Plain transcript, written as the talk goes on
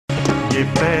ये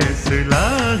फैसला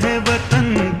है वतन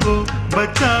को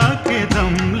बचा के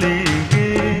दम लेंगे,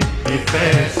 ये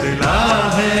फैसला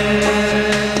है।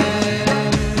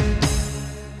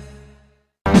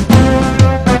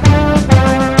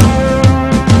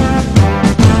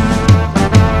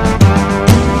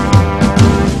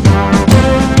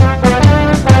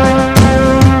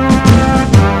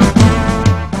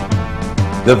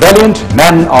 The valiant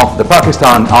men of the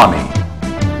Pakistan Army,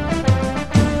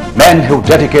 men who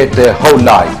dedicate their whole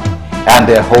life and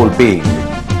their whole being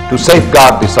to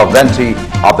safeguard the sovereignty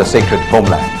of the sacred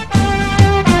homeland.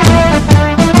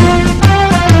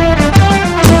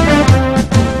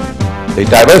 The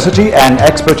diversity and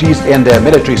expertise in their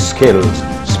military skills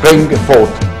spring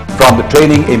forth from the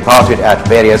training imparted at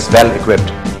various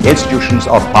well-equipped institutions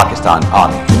of Pakistan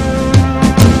Army.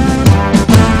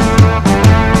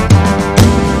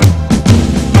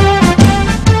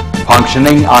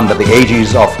 Functioning under the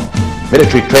aegis of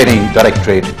Military Training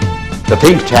Directorate, the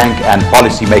think tank and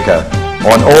policy maker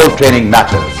on all training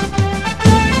matters.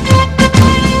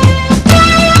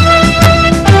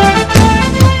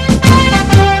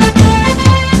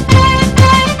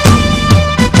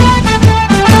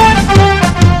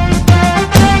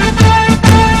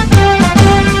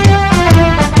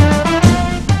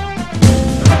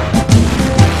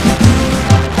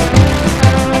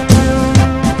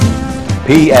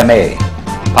 PMA,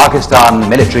 Pakistan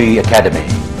Military Academy,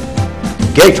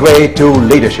 gateway to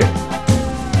leadership,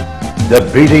 the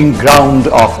breeding ground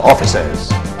of officers,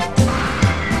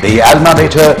 the alma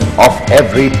mater of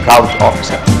every proud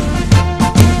officer,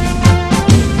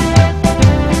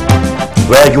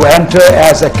 where you enter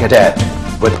as a cadet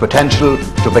with potential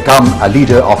to become a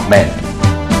leader of men,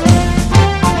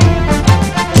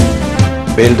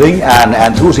 building an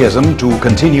enthusiasm to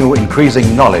continue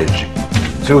increasing knowledge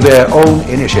through their own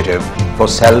initiative for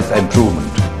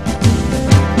self-improvement.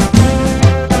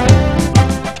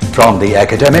 From the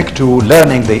academic to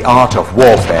learning the art of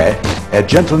warfare, a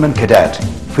gentleman cadet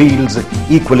feels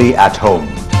equally at home.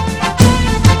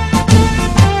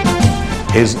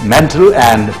 His mental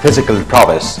and physical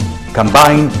prowess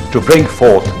combine to bring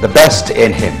forth the best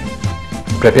in him,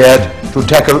 prepared to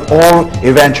tackle all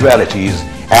eventualities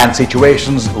and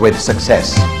situations with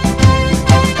success.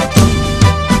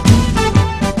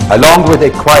 Along with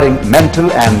acquiring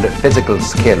mental and physical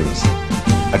skills,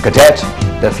 a cadet,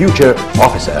 the future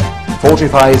officer,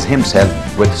 fortifies himself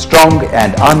with strong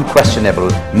and unquestionable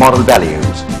moral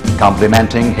values,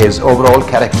 complementing his overall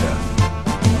character,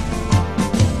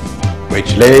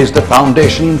 which lays the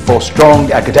foundation for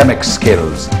strong academic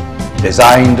skills,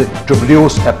 designed to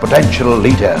produce a potential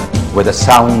leader with a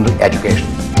sound education.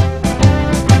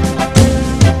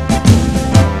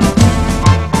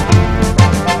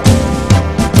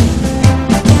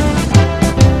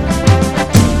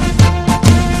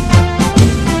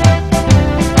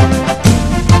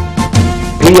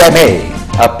 PMA,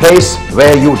 a place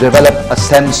where you develop a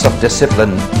sense of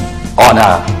discipline,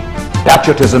 honor,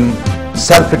 patriotism,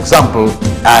 self-example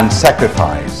and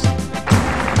sacrifice,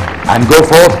 and go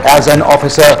forth as an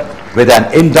officer with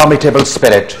an indomitable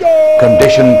spirit,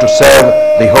 conditioned to serve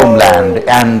the homeland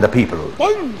and the people.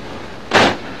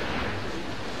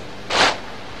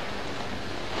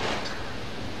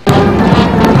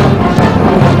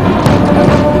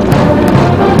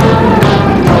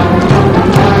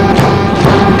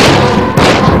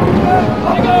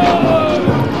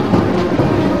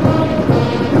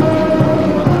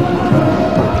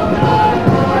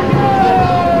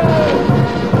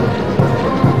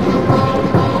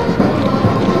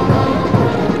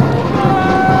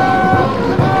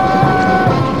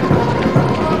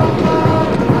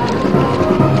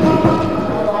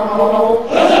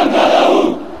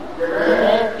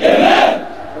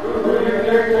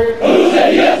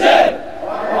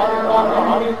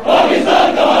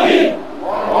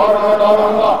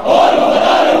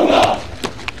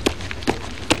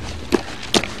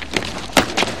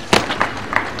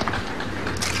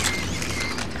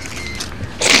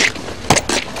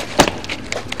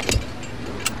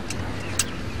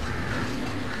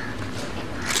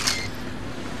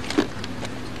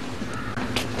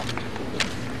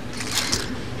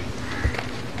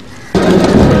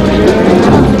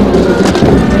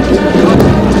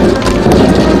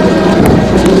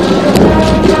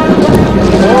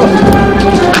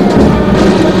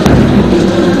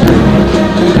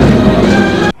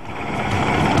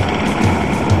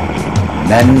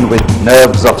 Men with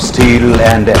nerves of steel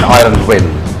and an iron will.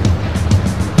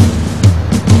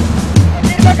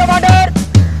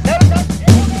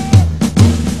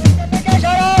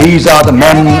 These are the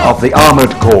men of the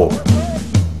Armored Corps.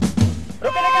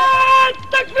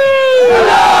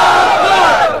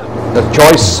 The the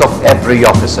choice of every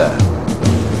officer.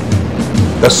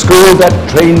 The school that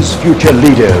trains future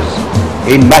leaders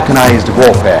in mechanized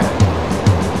warfare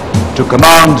to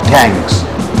command tanks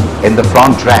in the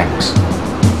front ranks,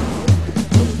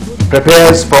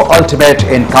 prepares for ultimate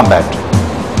in combat,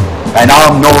 an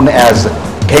arm known as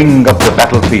King of the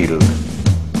Battlefield,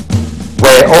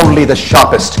 where only the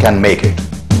sharpest can make it.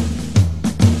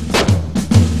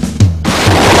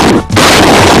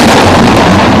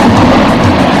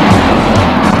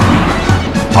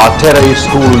 Artillery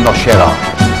School Nowshera,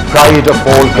 pride of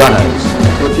all gunners.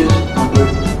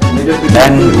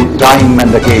 Men who time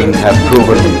and again have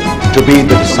proven to be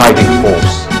the deciding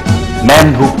force.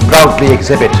 Men who proudly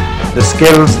exhibit the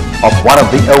skills of one of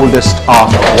the oldest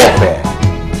art of warfare.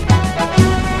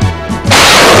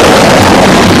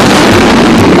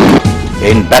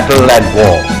 In battle and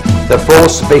war, the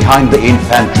force behind the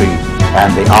infantry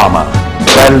and the armor,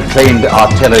 well-trained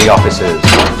artillery officers.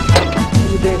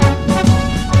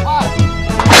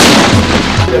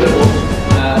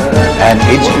 An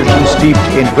institution steeped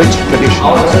in rich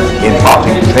traditions,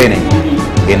 imparting training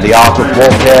in the art of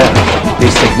warfare. The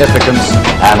significance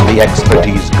and the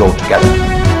expertise go together.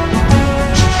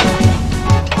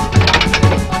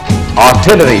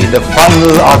 Artillery, the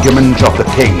final argument of the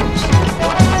kings.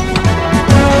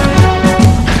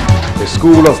 The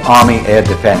School of Army Air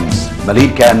Defence,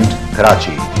 Maleed Cant,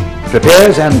 Karachi,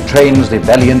 prepares and trains the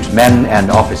valiant men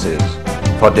and officers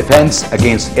for defence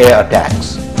against air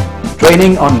attacks.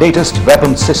 Training on latest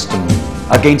weapon system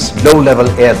against low-level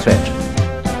air threat.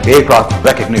 Aircraft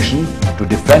recognition to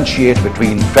differentiate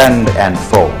between friend and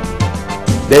foe.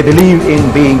 They believe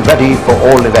in being ready for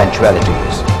all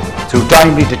eventualities through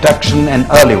timely detection and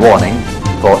early warning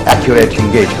for accurate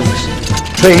engagements.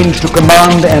 Trained to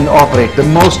command and operate the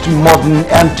most modern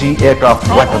anti-aircraft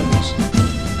weapons.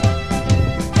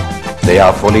 They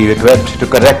are fully equipped to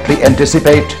correctly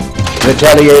anticipate,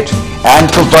 retaliate,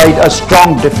 and provide a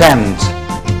strong defense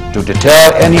to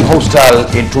deter any hostile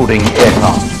intruding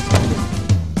aircraft.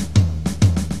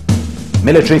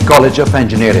 Military College of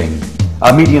Engineering,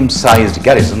 a medium-sized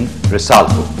garrison,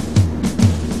 Risalpur.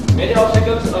 Many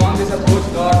obstacles along this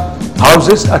approach are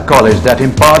houses a college that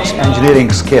imparts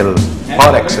engineering skills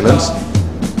par excellence,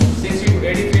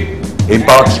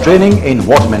 imparts training in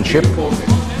watermanship,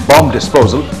 bomb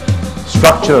disposal,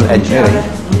 structural engineering,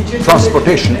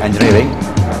 transportation engineering,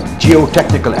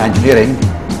 geotechnical engineering,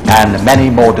 and many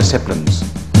more disciplines.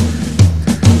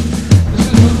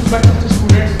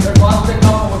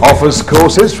 Offers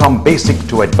courses from basic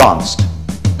to advanced,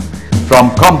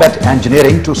 from combat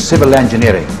engineering to civil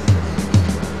engineering.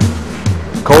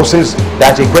 Courses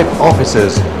that equip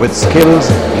officers with skills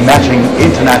matching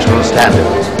international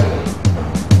standards.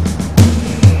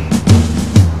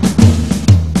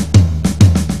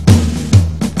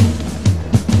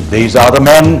 These are the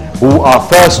men who are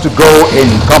first to go in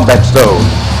combat zone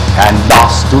and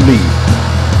last to leave.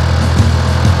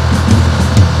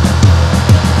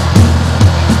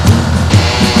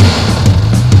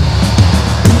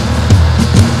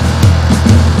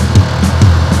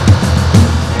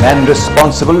 Men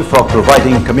responsible for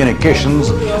providing communications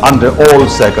under all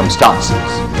circumstances,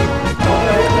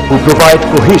 who provide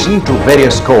cohesion to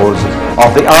various corps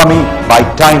of the army by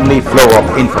timely flow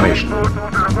of information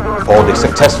for the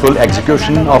successful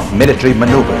execution of military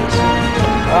maneuvers.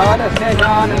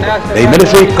 The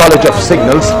Military College of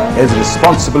Signals is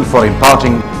responsible for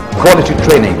imparting quality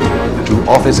training to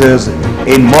officers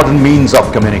in modern means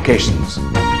of communications.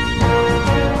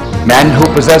 Men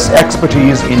who possess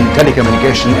expertise in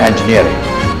telecommunication engineering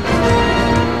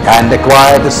and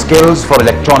acquire the skills for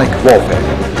electronic warfare.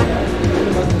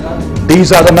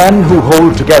 These are the men who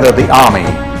hold together the army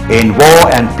in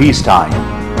war and peacetime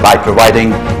by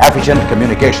providing efficient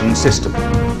communication system.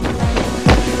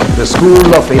 The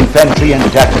School of Infantry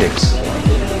and Tactics,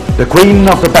 the queen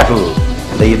of the battle,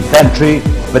 the infantry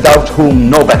without whom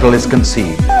no battle is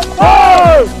conceived.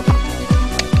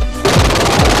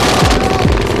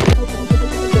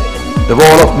 The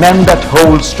wall of men that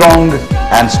holds strong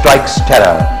and strikes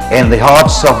terror in the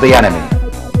hearts of the enemy.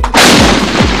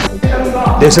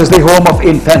 This is the home of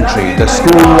infantry, the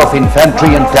School of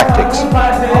Infantry and Tactics,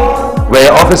 where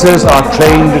officers are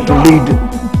trained to lead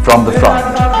from the front.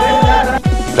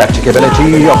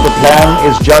 Practicability of the plan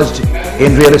is judged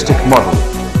in realistic model.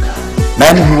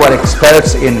 Men who are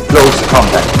experts in close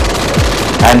combat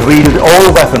and wield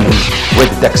all weapons with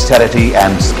dexterity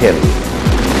and skill.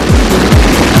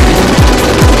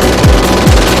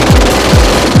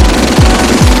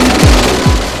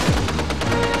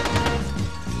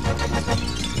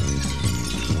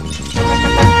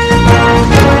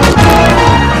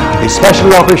 The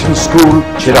Special Operations School,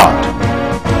 Cherat.